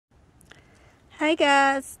Hey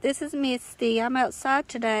guys, this is Misty. I'm outside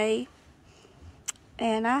today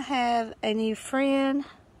and I have a new friend.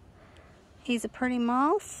 He's a pretty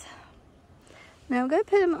moth. Now I'm going to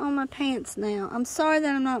put him on my pants now. I'm sorry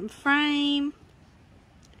that I'm not in frame.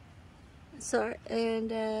 Sorry,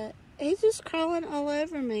 and he's just crawling all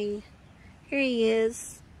over me. Here he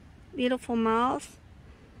is, beautiful moth.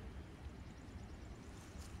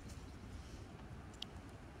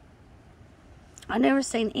 I've never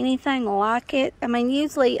seen anything like it. I mean,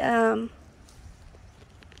 usually a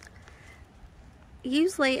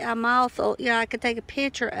moth will, I could take a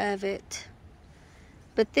picture of it.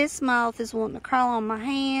 But this moth is wanting to crawl on my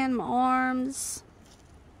hand, my arms.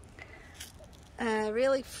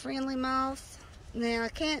 Really friendly moth. Now,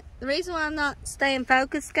 the reason why I'm not staying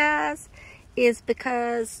focused, guys, is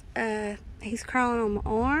because he's crawling on my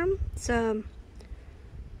arm. So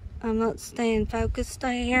I'm not staying focused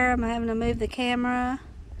here. I'm having to move the camera.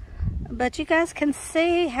 But you guys can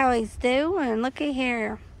see how he's doing. Look at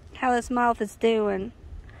here, how this moth is doing.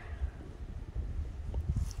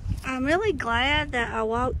 I'm really glad that I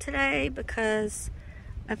walked today because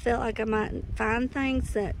I felt like I might find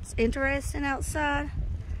things that's interesting outside.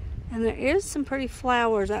 And there is some pretty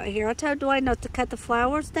flowers out here. I told Dwayne not to cut the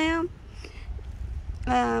flowers down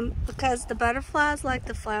because the butterflies like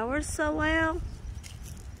the flowers so well.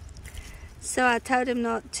 So I told him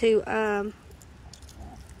not to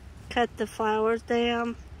cut the flowers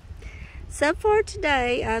down. So far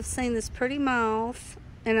today, I've seen this pretty moth,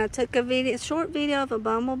 and I took a short video of a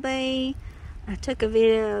bumblebee. I took a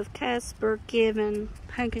video of Casper giving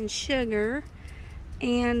pumpkin sugar,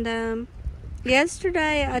 and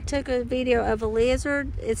yesterday I took a video of a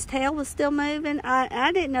lizard. Its tail was still moving.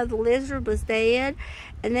 I didn't know the lizard was dead,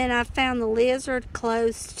 and then I found the lizard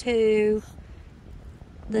close to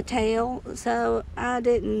the tail, so I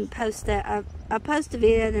didn't post that. I posted a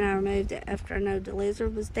video, then I removed it after I know the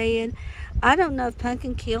lizard was dead. I don't know if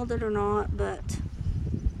Pumpkin killed it or not, but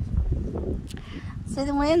see,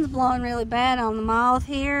 the wind's blowing really bad on the moth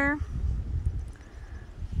here,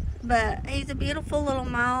 but he's a beautiful little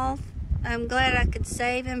moth. I'm glad I could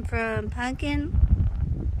save him from Pumpkin.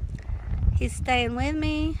 He's staying with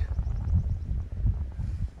me.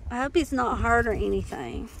 I hope he's not hurt or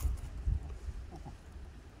anything.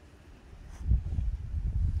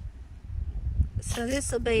 So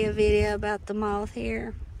this will be a video about the moth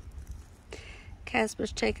here.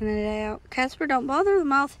 Casper's checking it out. Casper, don't bother the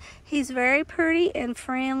moth. He's very pretty and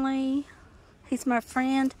friendly. He's my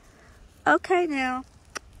friend. Okay, now.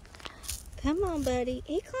 Come on, buddy.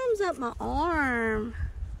 He climbs up my arm.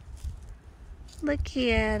 Look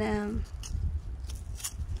at him.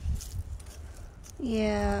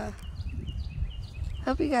 Yeah.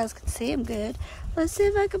 Hope you guys can see him good. Let's see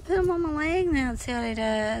if I can put him on my leg now and see what he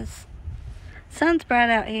does. Sun's bright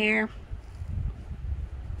out here.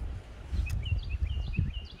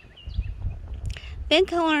 Been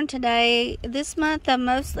coloring today. This month I've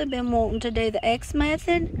mostly been wanting to do the X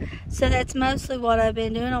method. So that's mostly what I've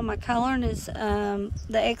been doing on my coloring is the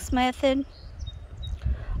X method.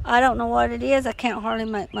 I don't know what it is. I can't hardly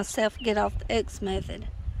make myself get off the X method.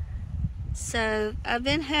 So I've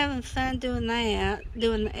been having fun doing that,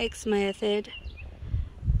 doing the X method.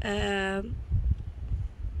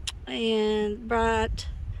 And Bright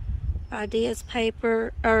Ideas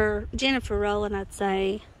paper, or Jennifer Rowland, I'd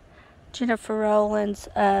say. Jennifer Rowland's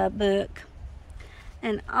book.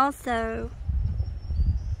 And also,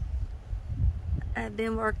 I've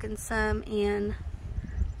been working some in,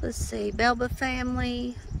 let's see, Belba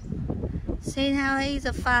Family. See how he's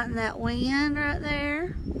fighting that wind right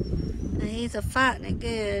there? And he's fighting it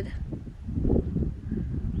good.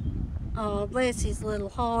 Oh, bless his little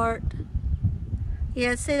heart.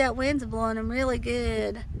 Yeah, see that wind's blowing him really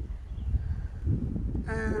good.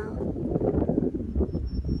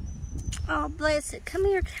 Oh, bless it. Come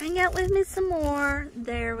here, hang out with me some more.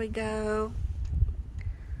 There we go.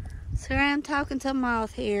 So here I am talking to a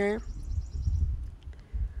moth here.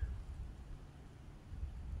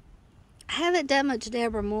 I haven't done much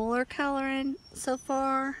Deborah Muller coloring so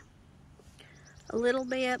far. A little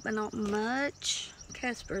bit, but not much.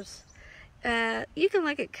 Casper's. You can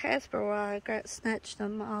look at Casper while I got snatched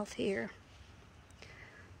them off here.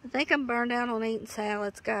 I think I'm burned out on eating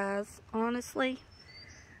salads, guys. Honestly,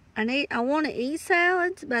 I want to eat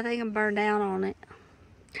salads, but I think I'm burned out on it.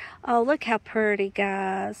 Oh, look how pretty,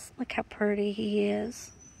 guys. Look how pretty he is.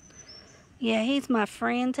 Yeah, he's my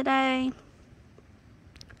friend today.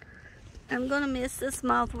 I'm gonna miss this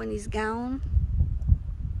moth when he's gone.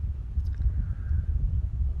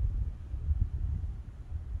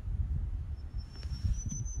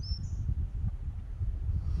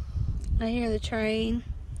 I hear the train.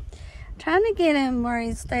 Trying to get him where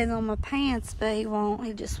he stays on my pants, but he won't.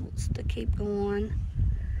 He just wants to keep going.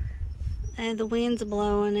 And the wind's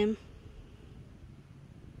blowing him.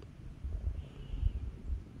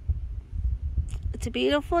 It's a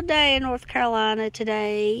beautiful day in North Carolina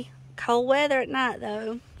today. Cold weather at night,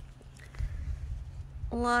 though.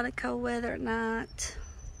 A lot of cold weather at night.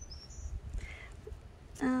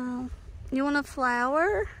 You want a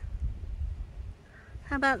flower?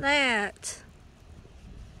 How about that?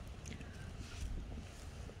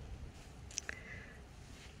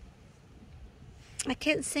 I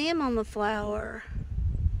can't see him on the flower.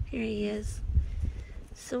 Here he is.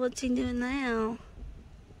 So what's he doing now?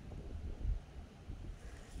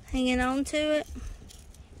 Hanging on to it?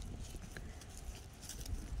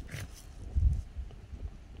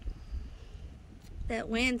 That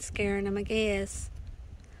wind's scaring him, I guess.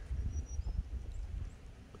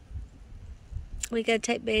 We gotta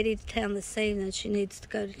take Betty to town this evening. She needs to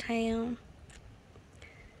go to town.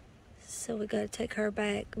 So we gotta take her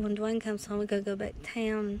back. When Dwayne comes home, we gotta go back to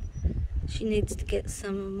town. She needs to get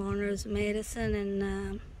some of Monroe's medicine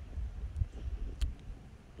and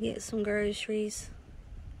get some groceries.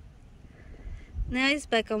 Now he's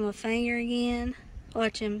back on my finger again.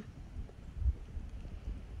 Watch him.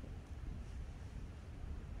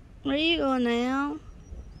 Where are you going now?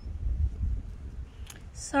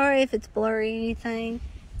 Sorry if it's blurry or anything.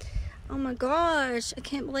 Oh my gosh, I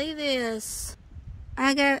can't believe this.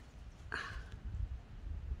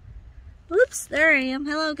 Whoops, there I am.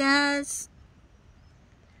 Hello guys.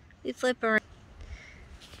 We flip around.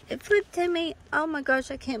 It flipped to me. Oh my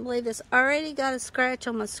gosh, I can't believe this. I already got a scratch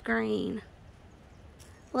on my screen.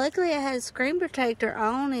 Luckily I had a screen protector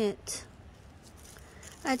on it.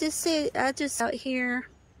 I just out here.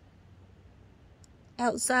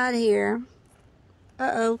 Outside here.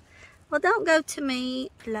 Uh-oh. Well, don't go to me.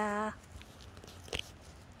 Blah.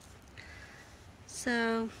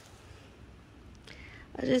 So,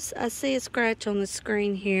 I see a scratch on the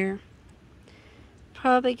screen here.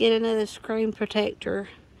 Probably get another screen protector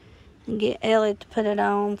and get Ellie to put it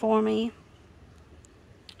on for me.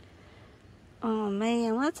 Oh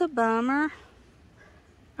man, that's a bummer.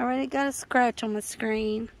 I already got a scratch on my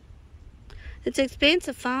screen. It's an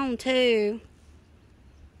expensive phone too.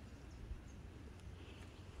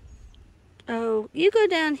 Oh, you go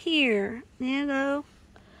down here. You go.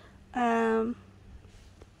 So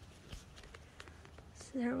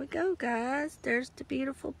there we go, guys. There's the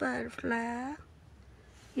beautiful butterfly.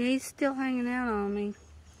 Yeah, he's still hanging out on me.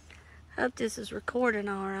 Hope this is recording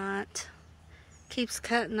all right. Keeps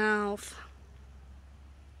cutting off.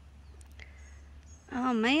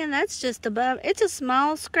 Oh man, that's just above. It's a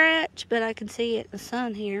small scratch, but I can see it in the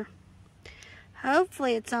sun here.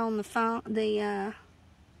 Hopefully it's on the phone.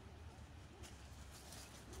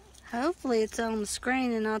 Hopefully it's on the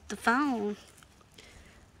screen and not the phone.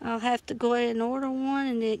 I'll have to go ahead and order one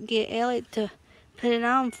and then get Elliot to put it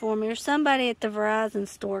on for me. Or somebody at the Verizon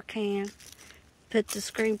store can put the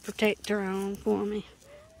screen protector on for me.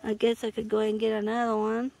 I guess I could go ahead and get another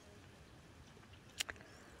one.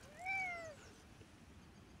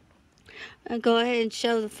 I'll go ahead and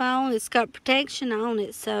show the phone. It's got protection on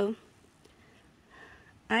it, so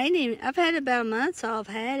I've had it about a month, so I've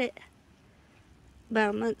had it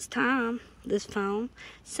about a month's time, this phone.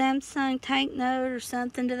 Samsung Tank Note or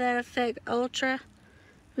something to that effect, Ultra.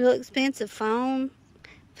 Real expensive phone.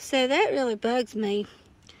 So that really bugs me.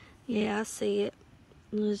 Yeah, I see it.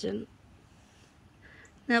 Listen.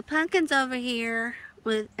 Now Pumpkin's over here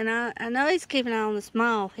with, and I know he's keeping an eye on the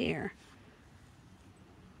small here.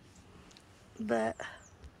 But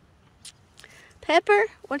Pepper,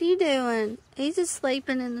 what are you doing? He's just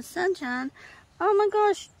sleeping in the sunshine. Oh my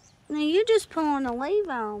gosh. Now you're just pulling a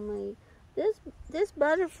Levi on me. This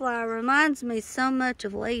butterfly reminds me so much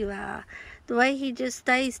of Levi. The way he just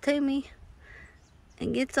stays to me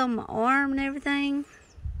and gets on my arm and everything.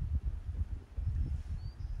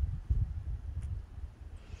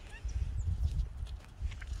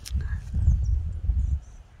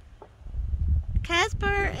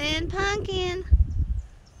 Casper and Pumpkin,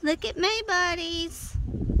 look at me, buddies.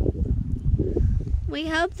 We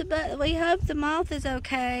hope the moth is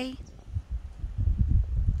okay.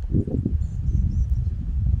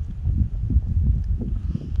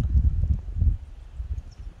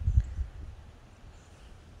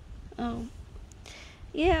 Oh,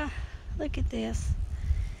 yeah, look at this.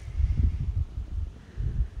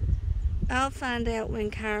 I'll find out when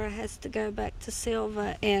Kyra has to go back to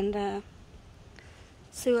Silva and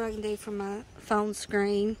see what I can do for my phone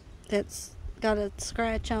screen that's got a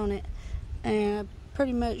scratch on it. And I'm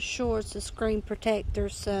pretty much sure it's a screen protector,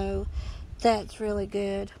 so that's really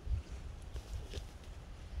good.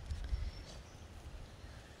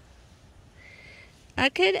 I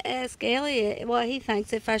could ask Elliot what he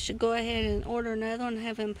thinks if I should go ahead and order another one and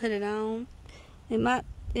have him put it on. It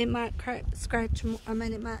might scratch more. I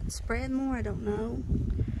mean, it might spread more. I don't know.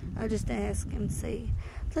 I'll just ask him, see.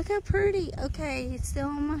 Look how pretty. Okay, it's still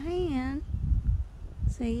on my hand.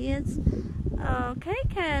 See, it's okay,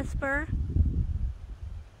 Casper.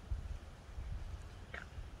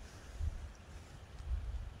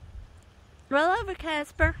 Roll over,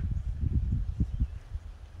 Casper.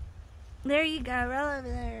 There you go. Roll over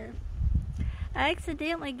there. I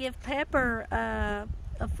accidentally give Pepper a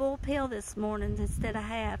full pill this morning instead of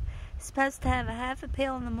half. He's supposed to have a half a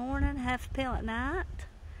pill in the morning, half a pill at night.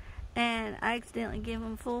 And I accidentally give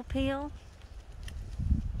him a full pill.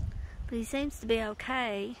 But he seems to be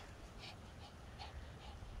okay.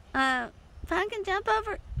 Pumpkin, jump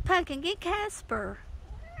over. Pumpkin, get Casper.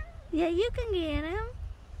 Yeah, you can get him.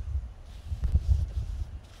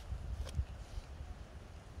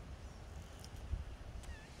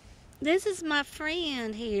 This is my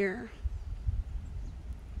friend here.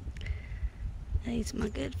 He's my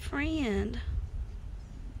good friend.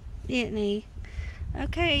 Isn't he?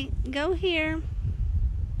 Okay, go here.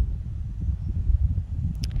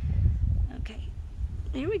 Okay.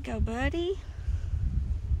 Here we go, buddy.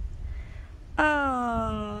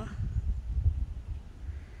 Oh.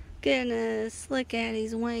 Goodness. Look at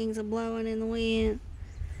his wings are blowing in the wind.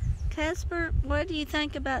 Casper, what do you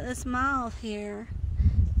think about this moth here?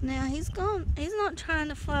 Now, he's not trying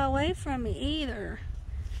to fly away from me either.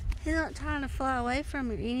 He's not trying to fly away from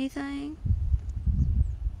me or anything.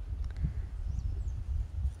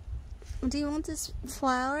 Do you want this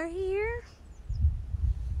flower here?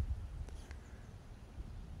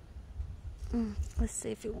 Let's see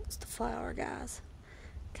if he wants the flower, guys.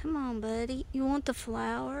 Come on, buddy. You want the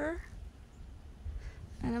flower?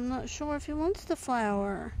 And I'm not sure if he wants the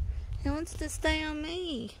flower. He wants to stay on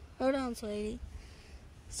me. Hold on, sweetie.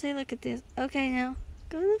 See, look at this. Okay, now,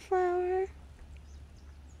 go to the flower.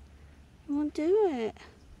 You won't do it.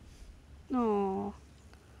 Oh,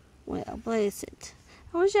 well, bless it.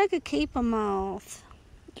 I wish I could keep a moth.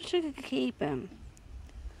 I wish I could keep him.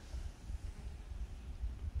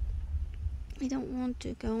 You don't want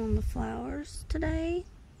to go on the flowers today?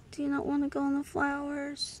 Do you not want to go on the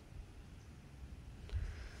flowers?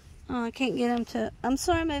 Oh, I can't get him to... I'm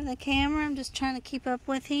sorry I'm moving the camera. I'm just trying to keep up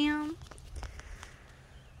with him.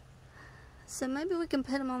 So maybe we can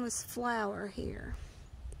put him on this flower here.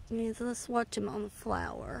 Yeah, so let's watch him on the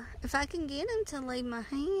flower. If I can get him to leave my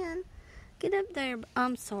hand. Get up there.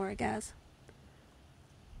 I'm sorry, guys.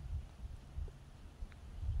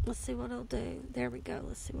 Let's see what he'll do. There we go.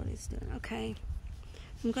 Let's see what he's doing. Okay.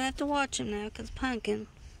 I'm going to have to watch him now because Pumpkin.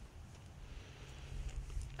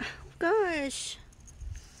 Oh, gosh.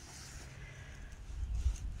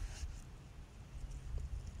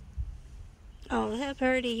 Oh, how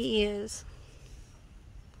pretty he is.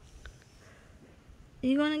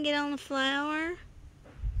 You going to get on the flower?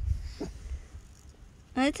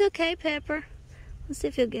 It's okay, Pepper. Let's see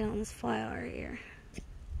if he'll get on this flower here.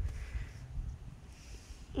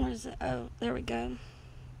 Where is it? Oh, there we go.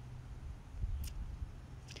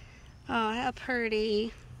 Oh, how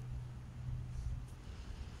pretty.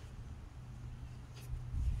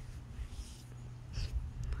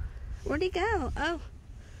 Where'd he go? Oh.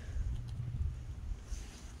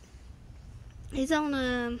 He's on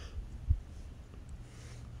a...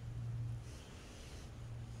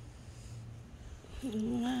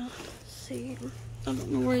 Well, let's see. I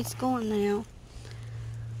don't know where he's going now.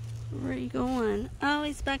 Where are you going? Oh,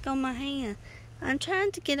 he's back on my hand. I'm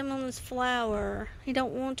trying to get him on this flower. He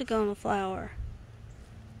don't want to go on the flower.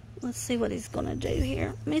 Let's see what he's going to do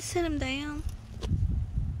here. Let me sit him down.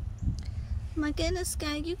 My goodness,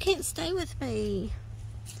 guy, you can't stay with me.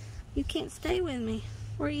 You can't stay with me.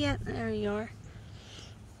 Where are you at? There you are.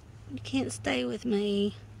 You can't stay with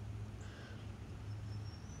me.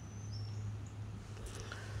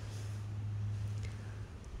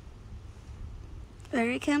 There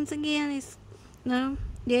he comes again. He's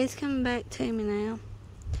coming back to me now.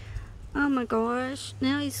 Oh my gosh.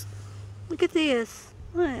 Now he's, look at this.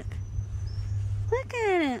 Look. Look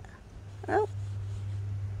at it. Oh.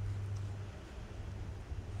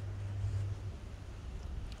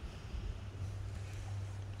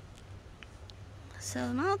 So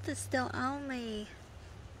the moth is still on me.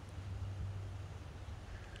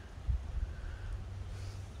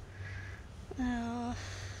 Oh.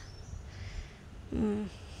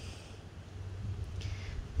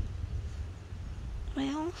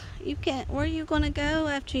 Well, you can't. Where are you going to go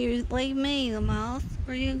after you leave me, the moth?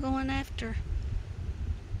 Where are you going after?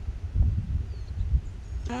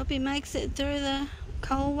 I hope he makes it through the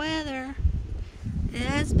cold weather. It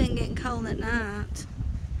has been getting cold at night.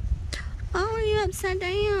 Oh, are you upside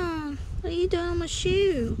down? What are you doing on my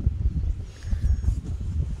shoe?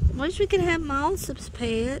 Wish we could have moths as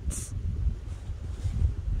pets.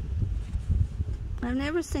 I've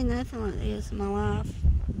never seen nothing like this in my life.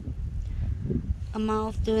 A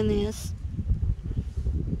moth doing this.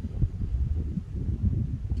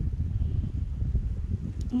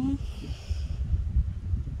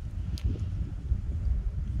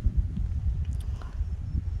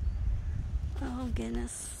 Oh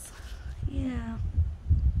goodness. Yeah.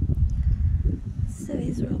 So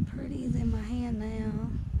he's real pretty. He's in my hand now.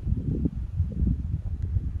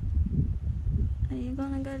 Are you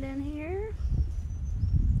gonna go down here?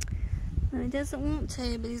 No, he doesn't want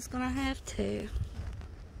to, but he's gonna have to.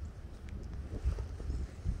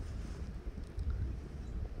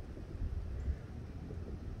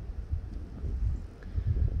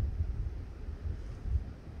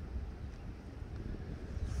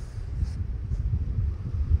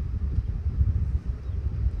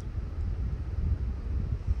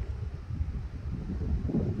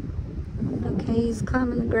 Okay, he's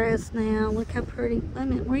climbing the grass now. Look how pretty. Wait a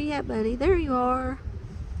minute, where you at, buddy? There you are.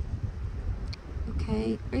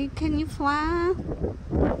 Okay, can you fly?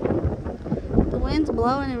 The wind's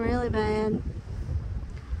blowing it really bad.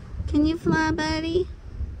 Can you fly, buddy?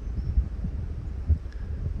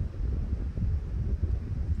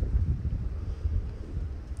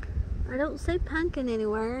 I don't see Pumpkin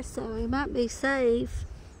anywhere, so he might be safe.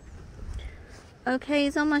 Okay,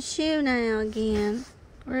 he's on my shoe now again.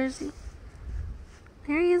 Where is he?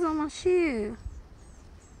 There he is on my shoe.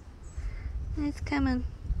 He's coming.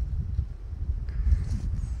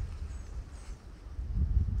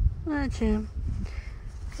 Watch him.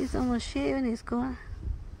 He's on my shoe and he's going.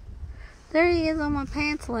 There he is on my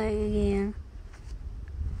pants leg again.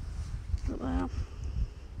 Well,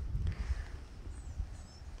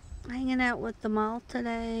 hanging out with the moth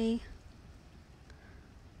today.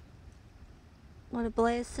 What a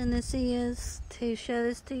blessing this is to show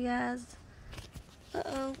this to you guys.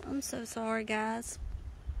 Uh-oh, I'm so sorry, guys.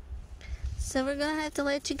 So we're gonna have to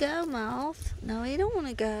let you go, moth. No, you don't want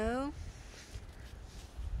to go.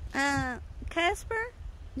 Casper,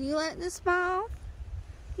 you like this moth?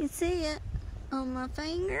 You see it on my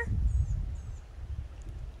finger?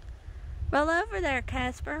 Roll over there,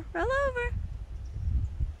 Casper. Roll over.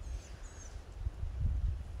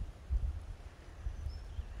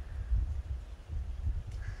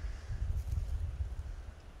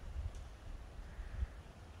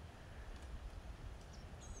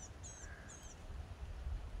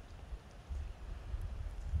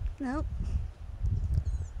 Nope.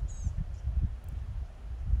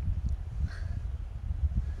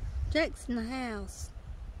 Jack's in the house.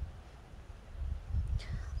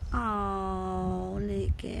 Oh,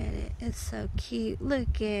 look at it. It's so cute.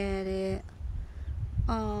 Look at it.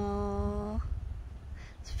 Oh.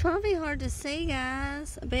 It's probably hard to see,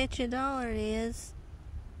 guys. I bet you $1 it is.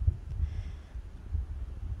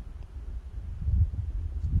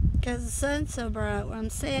 Because the sun's so bright where I'm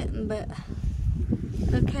sitting, but...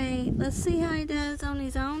 Okay, let's see how he does on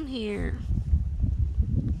his own here.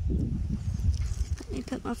 Let me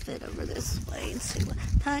put my foot over this way and see what...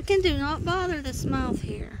 Pumpkin, do not bother this moth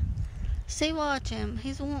here. See, watch him.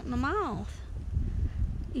 He's wanting the moth.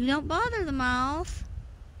 You don't bother the moth.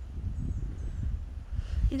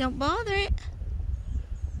 You don't bother it.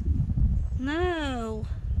 No.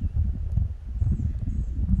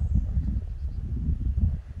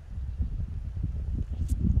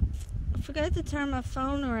 I forgot to turn my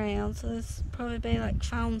phone around, so this probably be like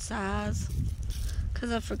phone size.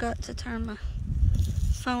 Because I forgot to turn my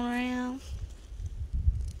phone around.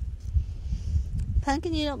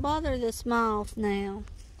 Pumpkin, you don't bother this moth now.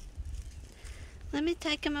 Let me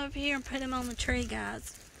take him over here and put him on the tree,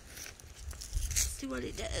 guys. See what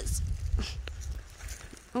he does.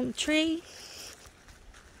 On the tree.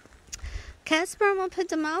 Casper, I'm going to put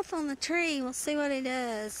the moth on the tree. We'll see what he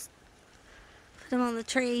does. Put him on the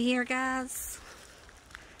tree here, guys.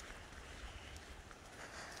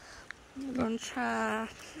 We're going to try...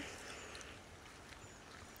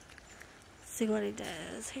 See what he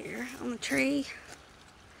does here on the tree.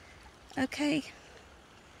 Okay.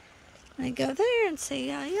 Let me go there and see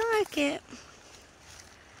how you like it.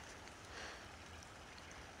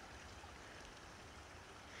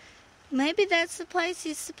 Maybe that's the place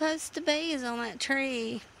he's supposed to be, is on that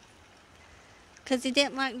tree. Because he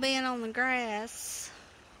didn't like being on the grass.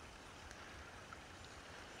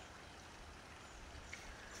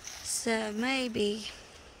 So maybe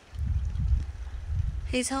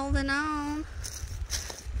he's holding on.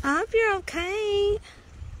 I hope you're okay.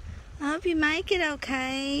 I hope you make it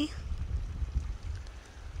okay.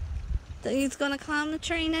 Think he's gonna climb the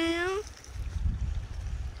tree now?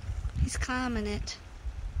 He's climbing it.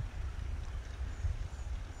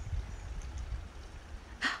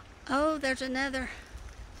 Oh, there's another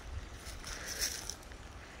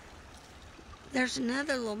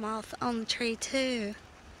little moth on the tree too.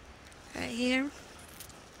 Right here.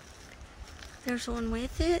 There's one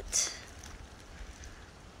with it.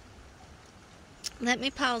 Let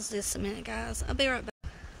me pause this a minute, guys. I'll be right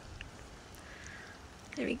back.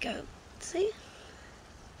 There we go. See?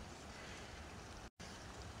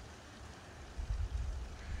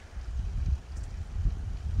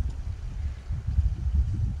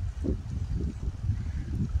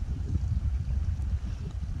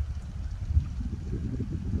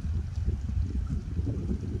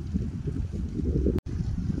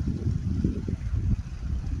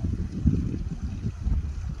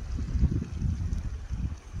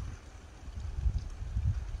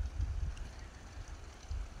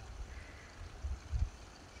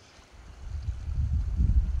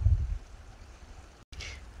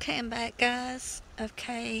 Okay, I'm back, guys.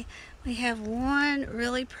 Okay, we have one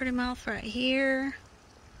really pretty moth right here.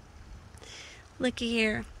 Looky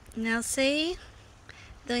here. Now see?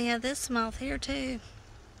 Then we have this moth here too.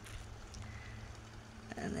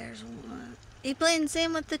 And there's one. He blends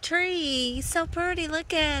in with the tree. He's so pretty.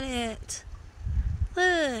 Look at it.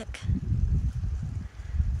 Look.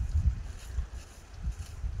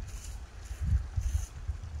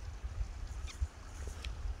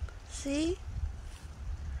 See?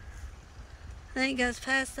 Then he goes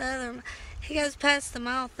past the other. He goes past the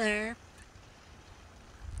moth there.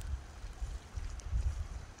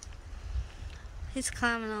 He's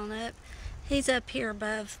climbing on up. He's up here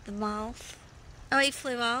above the moth. Oh, he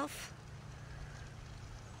flew off.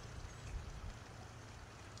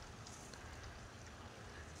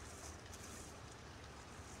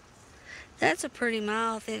 That's a pretty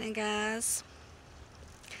moth, isn't it, guys?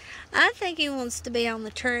 I think he wants to be on the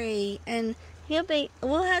tree, and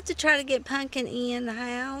we'll have to try to get Pumpkin in the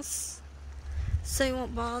house so he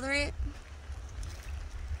won't bother it.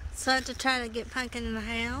 So I have to try to get Pumpkin in the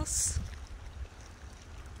house.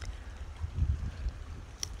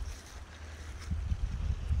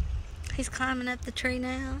 He's climbing up the tree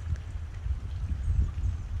now.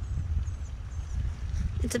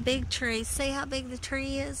 It's a big tree. See how big the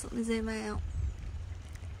tree is? Let me zoom out.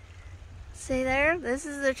 See there? This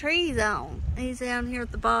is the tree he's on. He's down here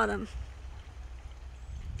at the bottom.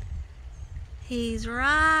 He's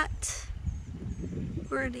right.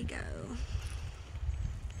 Where'd he go?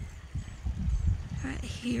 Right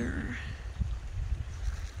here.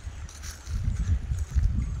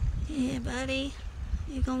 Yeah, buddy.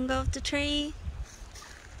 You gonna go up the tree?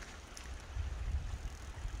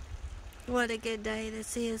 What a good day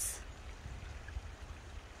this is.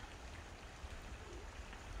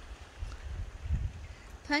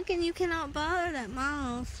 Pumpkin, you cannot bother that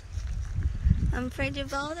moth. I'm afraid you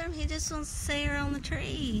bother him. He just wants to stay here on the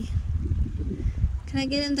tree. Can I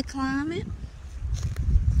get him to climb it?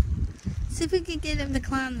 See if we can get him to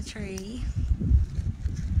climb the tree.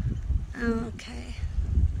 Okay.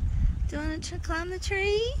 Do you want to climb the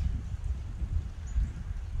tree?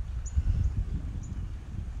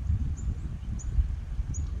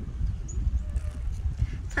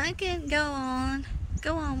 Pumpkin, go on.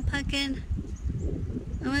 Go on, Pumpkin.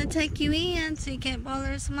 I'm going to take you in so you can't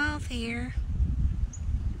bother us moth here.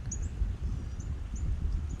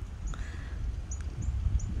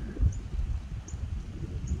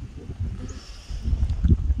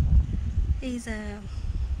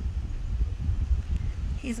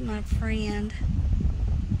 He's my friend.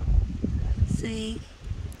 See?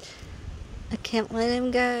 I can't let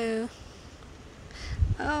him go.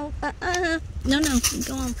 Oh, no,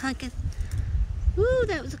 go on, Pumpkin. Ooh,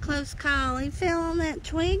 that was a close call. He fell on that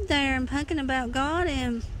twig there and Pumpkin about got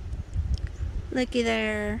him. Looky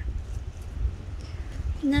there.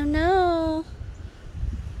 No.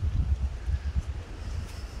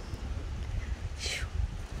 Whew.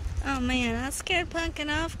 Oh man, I scared Pumpkin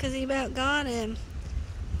off because he about got him.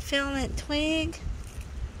 Fell on that twig.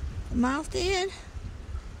 The moth did.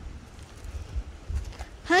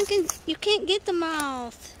 Pumpkin, you can't get the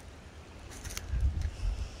moth.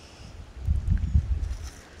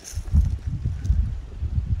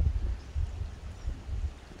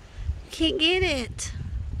 Can't get it.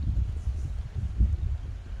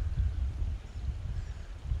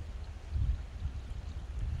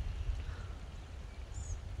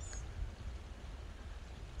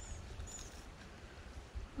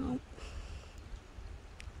 Oh.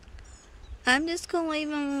 I'm just gonna leave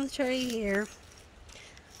him on the tree here.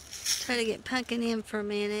 Try to get Pumpkin in for a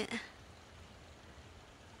minute.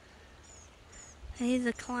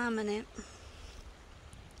 He's climbing it.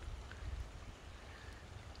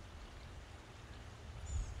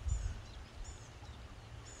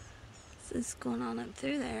 What's going on up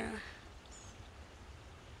through there?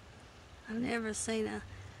 I've never seen a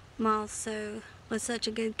moth with such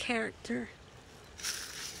a good character.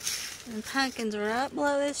 And pumpkins are up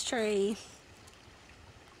below this tree.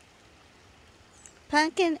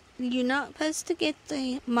 Pumpkin, you're not supposed to get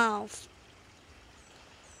the moth.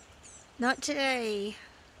 Not today.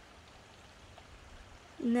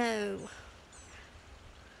 No.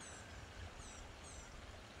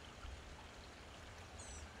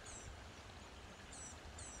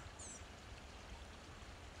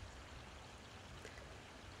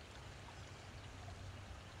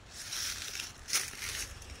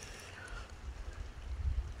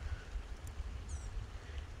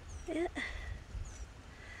 Yeah.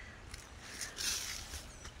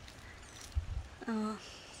 Oh.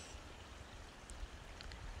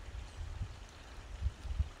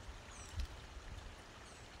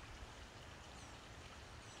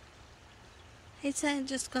 He's saying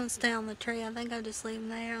just gonna stay on the tree. I think I'll just leave him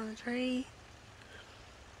there on the tree.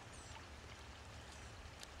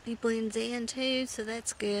 He blends in too, so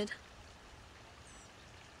that's good.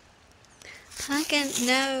 Pumpkin,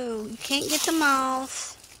 no, you can't get the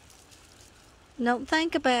moth. Don't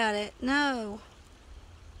think about it. No.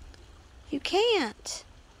 You can't.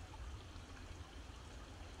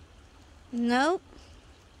 Nope.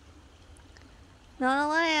 Not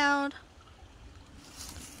allowed.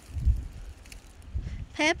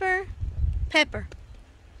 Pepper.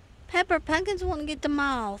 Pumpkin's wanting to get the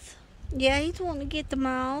moth. Yeah, he's wanting to get the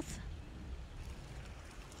moth.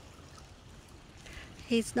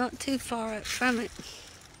 He's not too far up from it.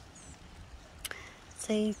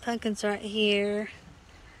 See, Pumpkin's right here.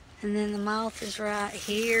 And then the moth is right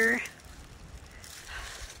here.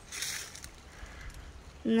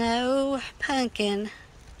 No, Pumpkin.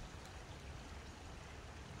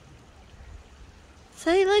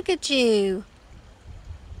 See, look at you.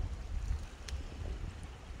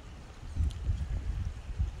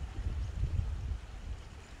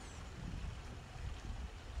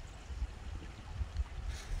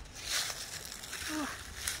 Oh,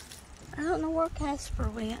 I don't know where Casper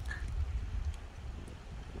went.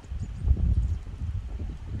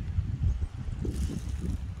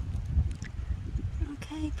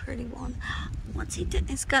 Okay, pretty one. What's he doing?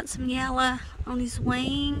 He's got some yellow on his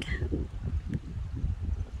wing.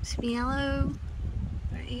 Some yellow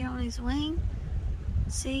right here on his wing.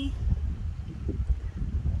 See?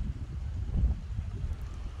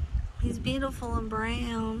 He's beautiful and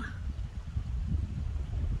brown.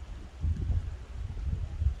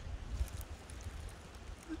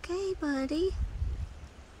 Okay, buddy.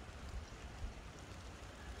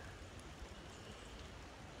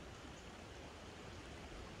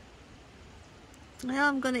 Well,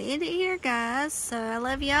 I'm going to end it here, guys. So I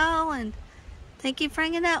love y'all, and thank you for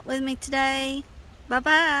hanging out with me today.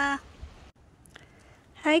 Bye-bye.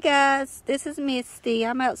 Hey, guys. This is Misty.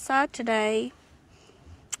 I'm outside today,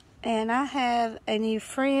 and I have a new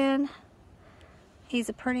friend. He's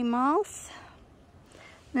a pretty moth.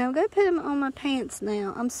 Now, I'm going to put him on my pants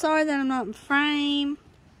now. I'm sorry that I'm not in frame.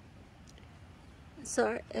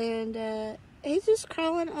 Sorry. And he's just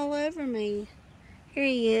crawling all over me. Here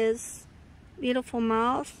he is. Beautiful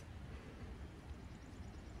moth.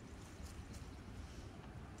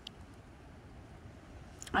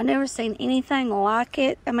 I've never seen anything like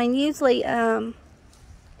it. I mean, usually a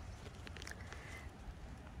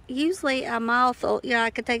moth will, I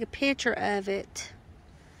could take a picture of it.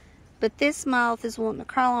 But this moth is wanting to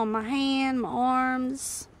crawl on my hand, my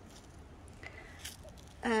arms.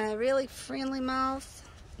 Really friendly moth.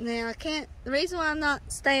 Now, the reason why I'm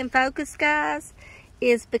not staying focused, guys,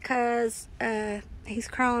 is because he's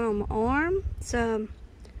crawling on my arm. So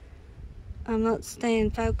I'm not staying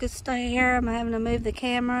focused here. I'm having to move the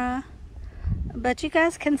camera. But you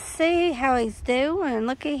guys can see how he's doing.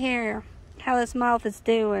 Look at here, how this moth is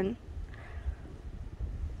doing.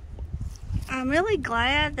 I'm really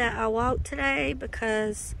glad that I walked today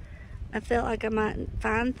because I felt like I might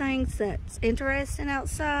find things that's interesting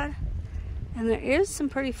outside. And there is some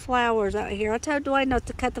pretty flowers out here. I told Dwayne not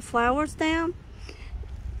to cut the flowers down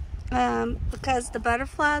because the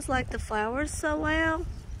butterflies like the flowers so well.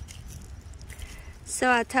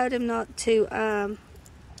 So I told him not to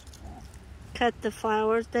cut the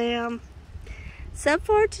flowers down. So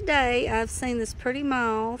far today, I've seen this pretty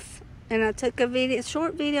moth, and I took a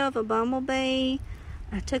short video of a bumblebee.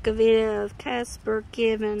 I took a video of Casper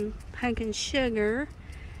giving pumpkin sugar,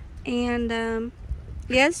 and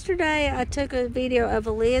yesterday I took a video of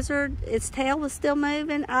a lizard. Its tail was still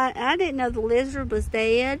moving. I didn't know the lizard was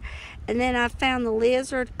dead, and then I found the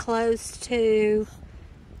lizard close to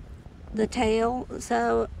the tail,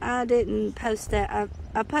 so I didn't post that.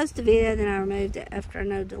 I posted a video, then I removed it after I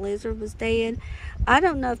know the lizard was dead. I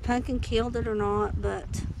don't know if Pumpkin killed it or not,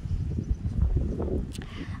 but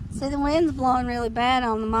see, the wind's blowing really bad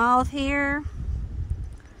on the moth here,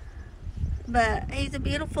 but he's a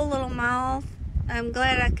beautiful little moth. I'm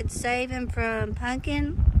glad I could save him from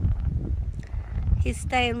Pumpkin. He's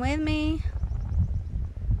staying with me.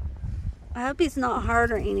 I hope he's not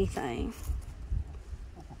hurt or anything.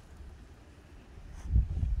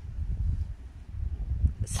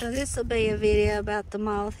 So this will be a video about the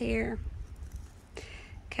moth here.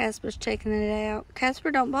 Casper's checking it out. Casper,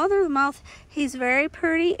 don't bother the moth. He's very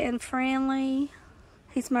pretty and friendly.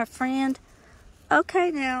 He's my friend.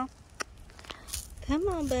 Okay, now. Come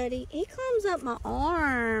on, buddy. He climbs up my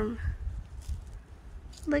arm.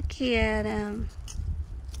 Look at him.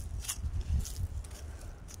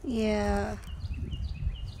 Yeah.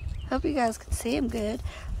 Hope you guys can see him good.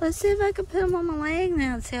 Let's see if I can put him on my leg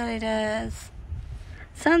now and see how he does.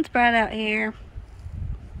 Sun's bright out here.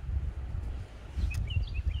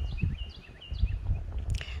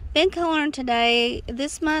 Been coloring today.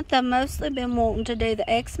 This month I've mostly been wanting to do the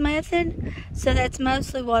X method. So that's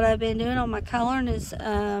mostly what I've been doing on my coloring is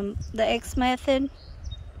the X method.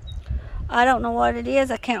 I don't know what it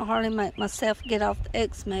is. I can't hardly make myself get off the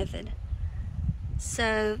X method.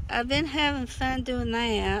 So I've been having fun doing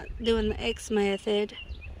that, doing the X method.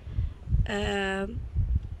 And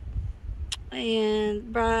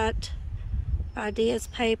Bright Ideas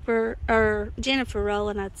paper, or Jennifer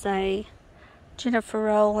Rowland, I'd say. Jennifer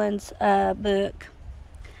Rowland's book.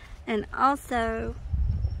 And also,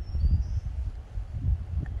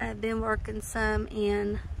 I've been working some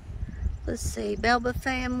in, let's see, Belba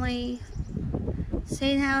Family.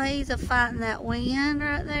 See how he's a fighting that wind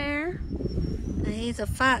right there? And he's a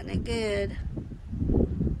fighting it good.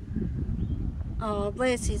 Oh,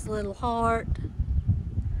 bless his little heart.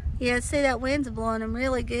 Yeah, see that wind's blowing him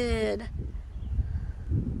really good.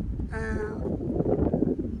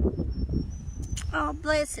 Oh,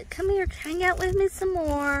 bless it. Come here, hang out with me some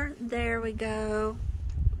more. There we go.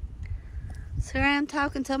 So here I am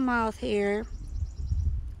talking to a moth here.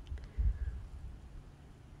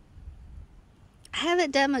 I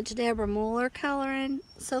haven't done much Deborah Muller coloring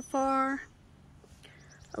so far.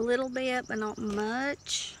 A little bit, but not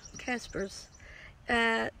much. Casper's.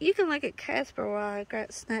 You can look at Casper while I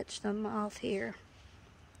got snatched them off here.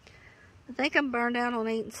 I think I'm burned out on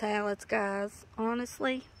eating salads, guys.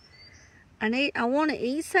 Honestly, I want to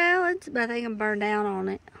eat salads, but I think I'm burned out on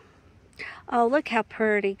it. Oh, look how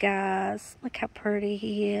pretty, guys. Look how pretty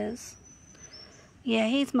he is. Yeah,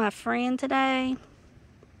 he's my friend today.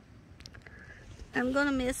 I'm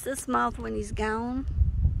gonna miss this moth when he's gone.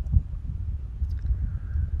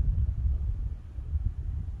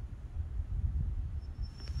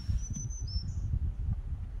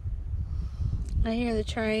 I hear the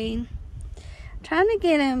train. I'm trying to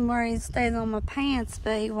get him where he stays on my pants,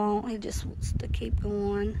 but he won't. He just wants to keep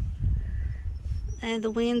going. And the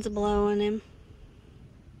wind's blowing him.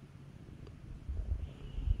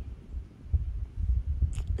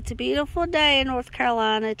 It's a beautiful day in North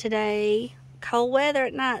Carolina today. Cold weather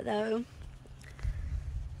at night, though.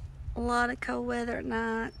 A lot of cold weather at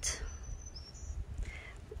night.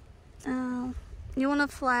 You want a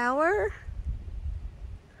flower?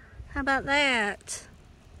 How about that?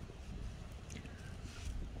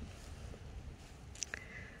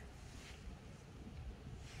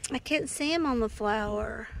 I can't see him on the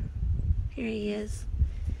flower. Here he is.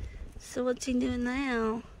 So what's he doing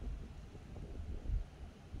now?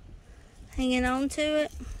 Hanging on to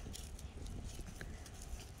it?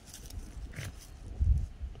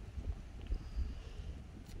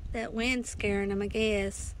 That wind's scaring him, I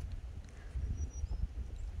guess.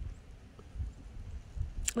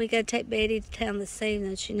 We gotta take Betty to town this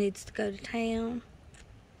evening. She needs to go to town.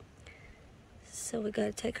 So we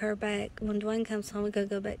gotta take her back. When Dwayne comes home, we gotta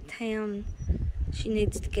go back to town. She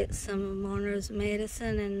needs to get some of Monroe's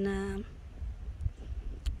medicine and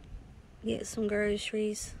get some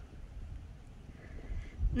groceries.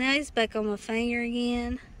 Now he's back on my finger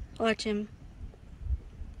again. Watch him.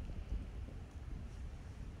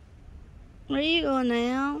 Where are you going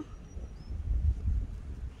now?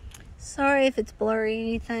 Sorry if it's blurry or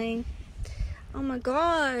anything. Oh my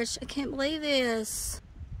gosh, I can't believe this.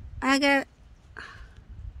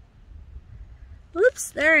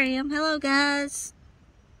 Whoops, there I am. Hello guys.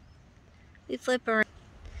 We flip around.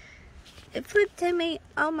 It flipped to me.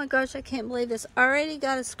 Oh my gosh, I can't believe this. I already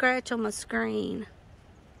got a scratch on my screen.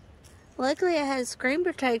 Luckily I had a screen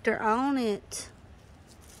protector on it.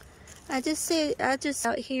 I just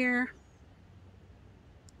out here,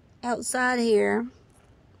 outside here.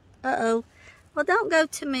 Uh-oh. Well, don't go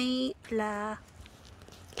to me, fly.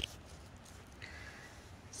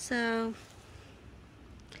 So,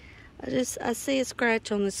 I see a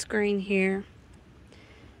scratch on the screen here.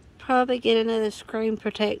 Probably get another screen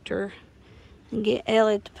protector and get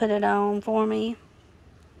Ellie to put it on for me.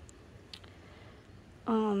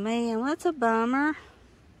 Oh man, that's a bummer.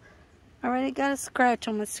 I already got a scratch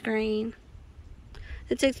on my screen.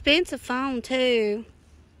 It's an expensive phone too.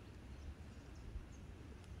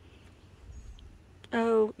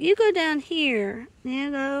 Oh, you go down here.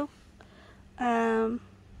 You go. So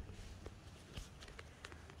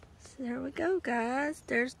there we go, guys.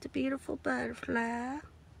 There's the beautiful butterfly.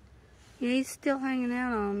 Yeah, he's still hanging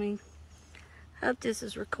out on me. Hope this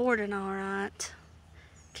is recording all right.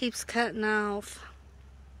 Keeps cutting off.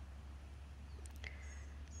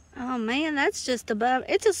 Oh man, that's just above.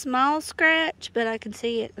 It's a small scratch, but I can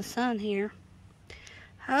see it in the sun here.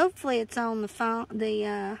 Hopefully it's on the phone.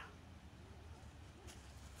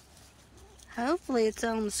 Hopefully it's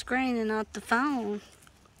on the screen and not the phone.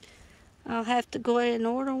 I'll have to go ahead and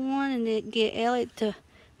order one and then get Elliot to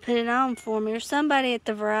put it on for me, or somebody at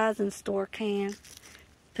the Verizon store can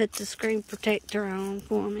put the screen protector on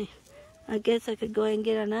for me. I guess I could go ahead and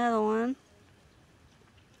get another one.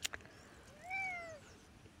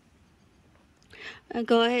 I'll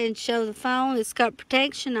go ahead and show the phone. It's got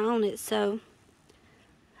protection on it, so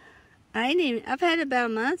I've had it about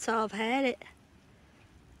a month, so I've had it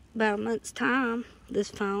about a month's time, this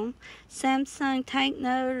phone. Samsung Tank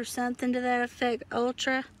Note or something to that effect,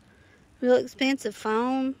 Ultra. Real expensive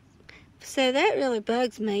phone. So that really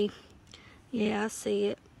bugs me. Yeah, I see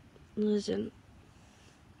it. Listen.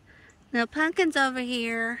 Now Pumpkin's over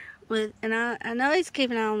here with, and I know he's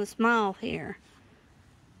keeping an eye on the small here.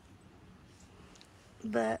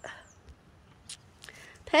 But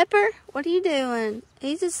Pepper, what are you doing?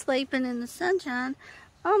 He's just sleeping in the sunshine.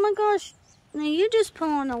 Oh my gosh. Now you're just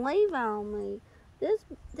pulling a Levi on me.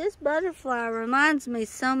 This butterfly reminds me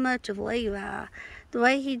so much of Levi. The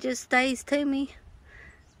way he just stays to me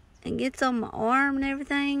and gets on my arm and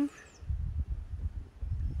everything.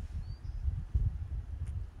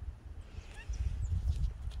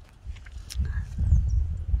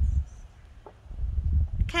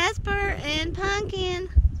 Casper and Pumpkin,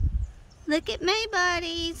 look at me,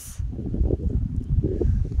 buddies.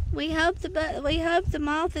 We hope the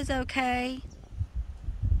moth is okay.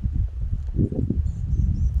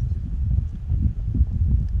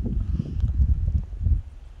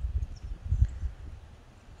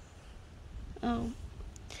 Oh,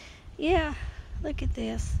 yeah. Look at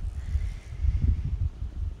this.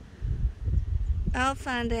 I'll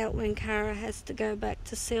find out when Kyra has to go back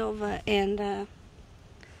to Silva and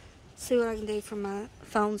see what I can do for my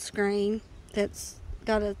phone screen that's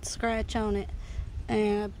got a scratch on it.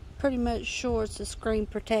 And I'm pretty much sure it's a screen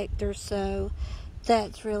protector, so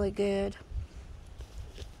that's really good.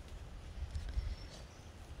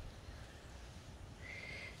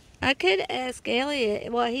 I could ask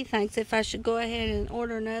Elliot what he thinks, if I should go ahead and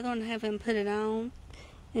order another one and have him put it on.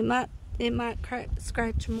 It might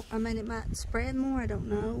scratch more. I mean, it might spread more. I don't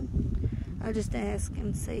know. I'll just ask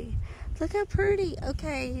him, see. Look how pretty.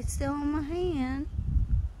 Okay, it's still on my hand.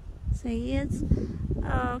 See, it's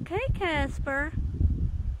okay, Casper.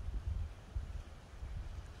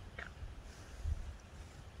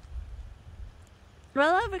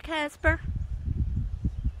 Roll over, Casper.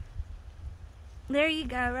 There you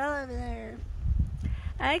go, roll over there.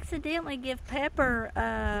 I accidentally give Pepper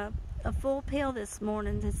a full pill this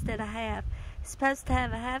morning instead of half. He's supposed to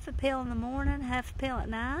have a half a pill in the morning, half a pill at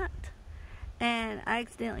night. And I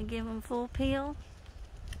accidentally give him a full pill.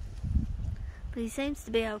 But he seems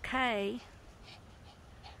to be okay.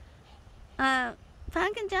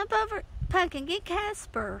 Pumpkin, jump over. Pumpkin, get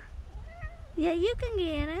Casper. Yeah, you can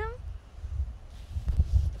get him.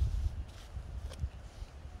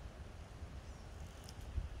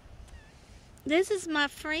 This is my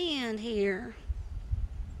friend here.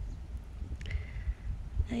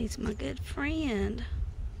 He's my good friend.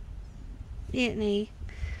 Isn't he?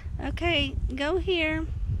 Okay, go here.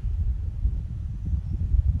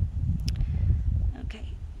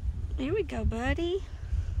 Okay. Here we go, buddy.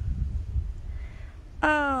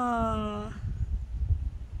 Oh.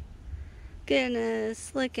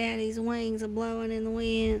 Goodness. Look at his wings are blowing in the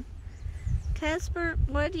wind. Casper,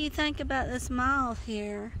 what do you think about this moth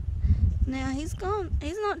here? Now he's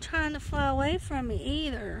not trying to fly away from me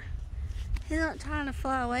either. He's not trying to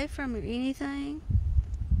fly away from me or anything.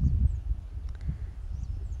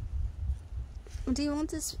 Do you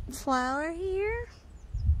want this flower here?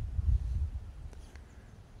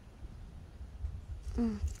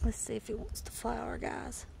 Let's see if he wants the flower,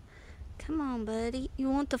 guys. Come on, buddy. You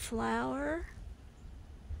want the flower?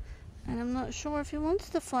 And I'm not sure if he wants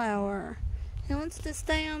the flower. He wants to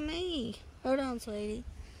stay on me. Hold on, sweetie.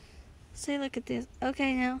 See, look at this.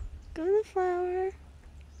 Okay, now. Go to the flower.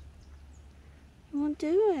 You won't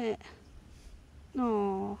do it.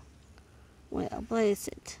 Oh. Well, bless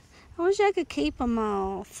it. I wish I could keep a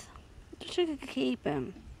moth. I wish I could keep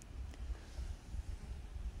him.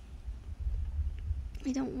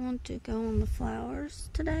 You don't want to go on the flowers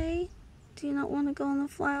today? Do you not want to go on the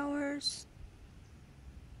flowers?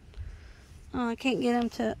 Oh, I can't get him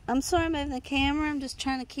to... I'm sorry I'm moving the camera. I'm just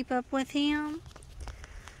trying to keep up with him.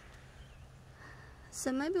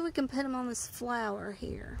 So maybe we can put him on this flower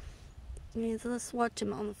here. Yes, let's watch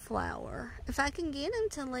him on the flower. If I can get him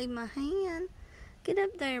to leave my hand. Get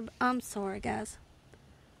up there. I'm sorry, guys.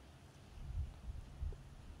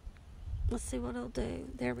 Let's see what he'll do.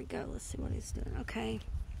 There we go. Let's see what he's doing. Okay.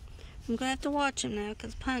 I'm going to have to watch him now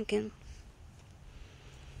because Pumpkin.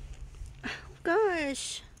 Oh,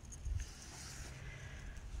 gosh.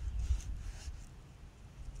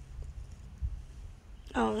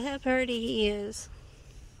 Oh, how pretty he is.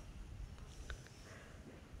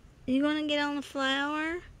 You going to get on the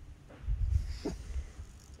flower?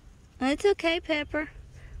 It's okay, Pepper.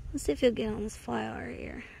 Let's see if he'll get on this flower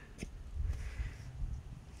here.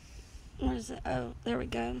 Where is it? Oh, there we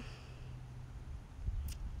go.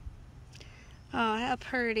 Oh, how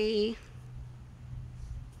pretty.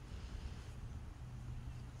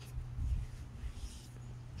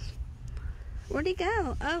 Where'd he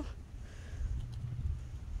go? Oh.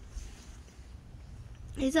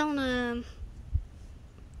 He's on a...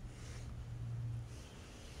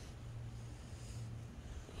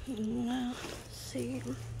 Well, let's see.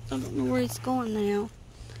 I don't know where he's going now.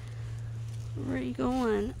 Where are you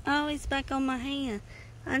going? Oh, he's back on my hand.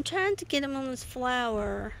 I'm trying to get him on this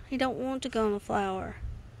flower. He don't want to go on the flower.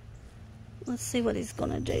 Let's see what he's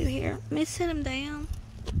going to do here. Let me sit him down.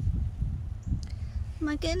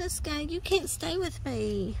 My goodness, guy, you can't stay with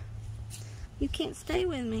me. You can't stay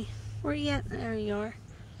with me. Where are you at? There you are.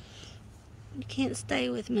 You can't stay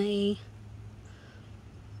with me.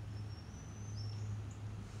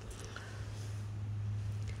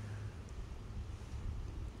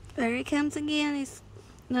 There he comes again.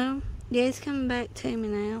 Yeah, he's coming back to me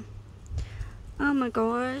now. Oh my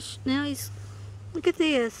gosh. Now he's, look at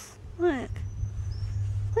this. Look.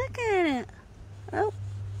 Look at it. Oh.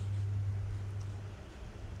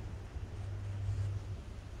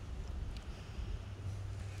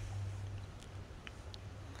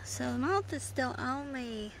 So the moth is still on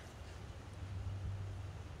me.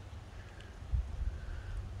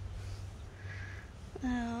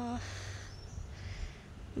 Oh.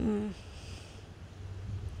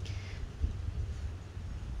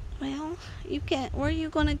 Well, you can't. Where are you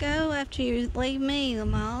going to go after you leave me, the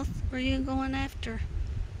moth? Where are you going after?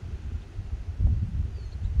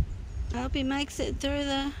 I hope he makes it through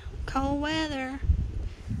the cold weather.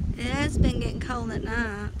 It has been getting cold at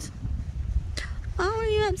night. Oh, are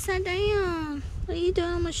you upside down? What are you doing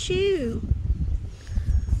on my shoe?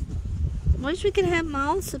 Wish we could have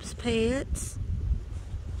moths as pets.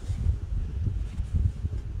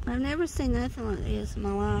 I've never seen nothing like this in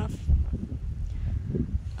my life.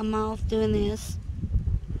 A moth doing this.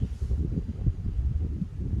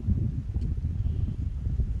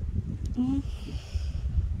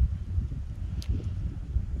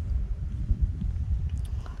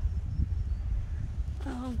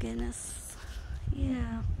 Oh goodness.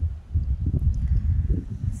 Yeah.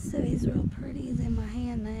 So he's real pretty. He's in my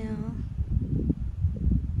hand now.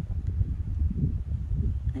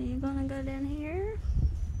 Are you gonna go down here?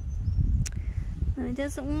 No, he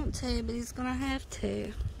doesn't want to, but he's gonna have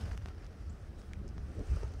to.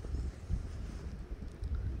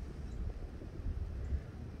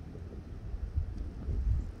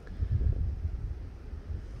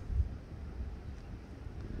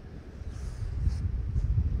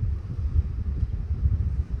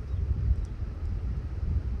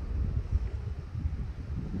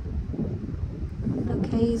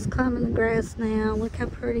 Okay, he's climbing the grass now. Look how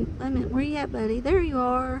pretty. Wait a minute, where you at, buddy? There you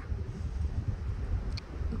are.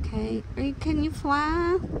 Okay, can you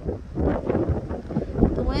fly?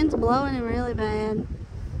 The wind's blowing him really bad.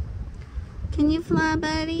 Can you fly,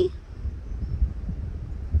 buddy?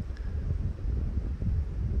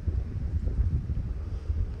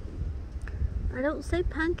 I don't see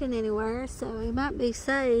Pumpkin anywhere, so he might be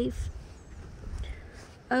safe.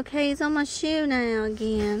 Okay, he's on my shoe now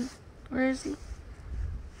again. Where is he?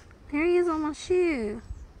 There he is on my shoe.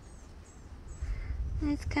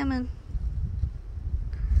 He's coming.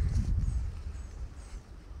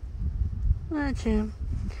 Watch him.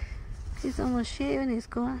 He's on my shoe and he's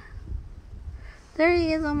going. There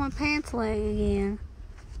he is on my pants leg again.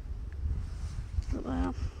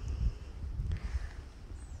 Well,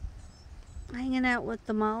 hanging out with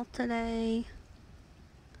the moth today.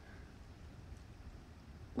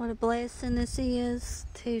 What a blessing this is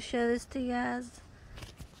to show this to you guys.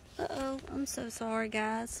 Uh-oh, I'm so sorry,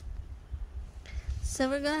 guys. So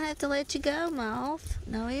we're going to have to let you go, moth.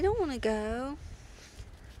 No, you don't want to go.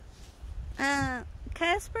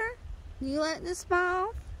 Casper, you like this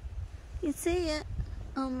moth? You see it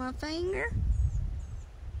on my finger?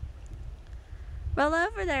 Roll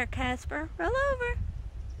over there, Casper. Roll over.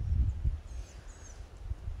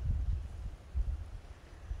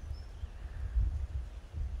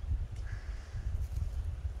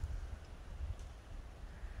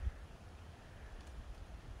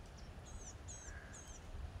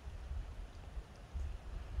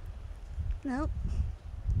 Nope.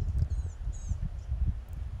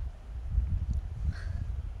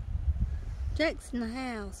 Jack's in the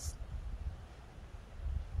house.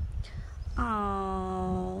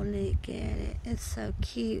 Oh, look at it. It's so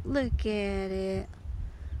cute. Look at it.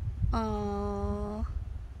 Oh,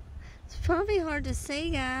 it's probably hard to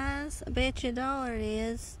see, guys. I bet you $1 it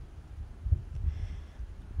is.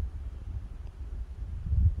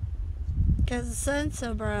 Because the sun's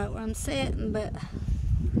so bright where I'm sitting, but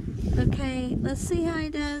okay, let's see how he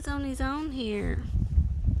does on his own here.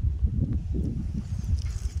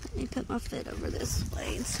 Let me put my foot over this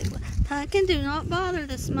way and see what. Tyken, do not bother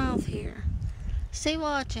this moth here. See,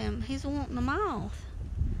 watch him. He's wanting the moth.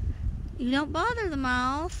 You don't bother the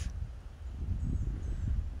moth.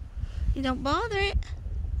 You don't bother it.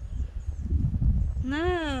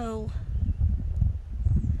 No.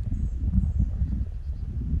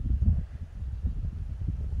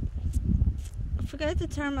 I forgot to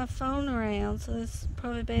turn my phone around, so this will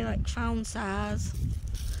probably be like phone size.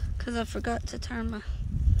 Because I forgot to turn my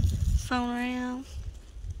phone around.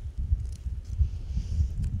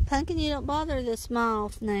 Pumpkin, you don't bother this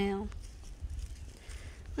moth now.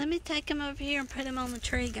 Let me take him over here and put him on the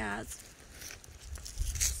tree, guys.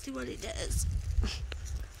 See what he does.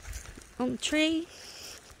 On the tree.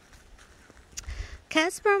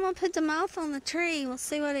 Casper, I'm going to put the moth on the tree. We'll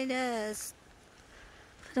see what he does.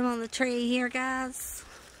 Put him on the tree here, guys.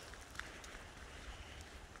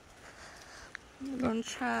 We're going to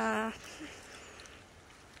try.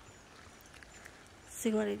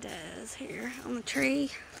 See what he does here on the tree.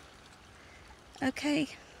 Okay.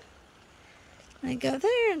 Let me go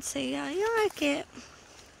there and see how you like it.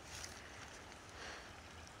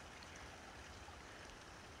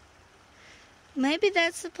 Maybe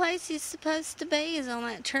that's the place he's supposed to be, is on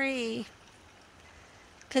that tree.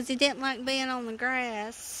 Because he didn't like being on the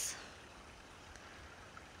grass.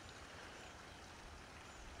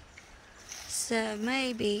 So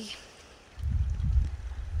maybe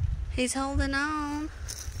he's holding on.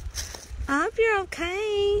 I hope you're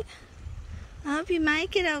okay. I hope you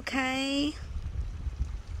make it okay.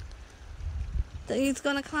 Think he's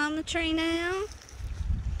gonna climb the tree now?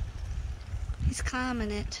 He's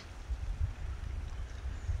climbing it.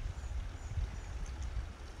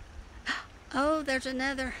 Oh, there's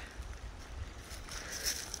another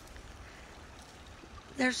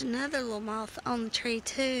little moth on the tree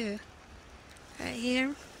too. Right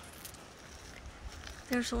here.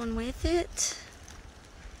 There's one with it.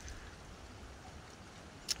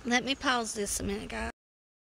 Let me pause this a minute, guys.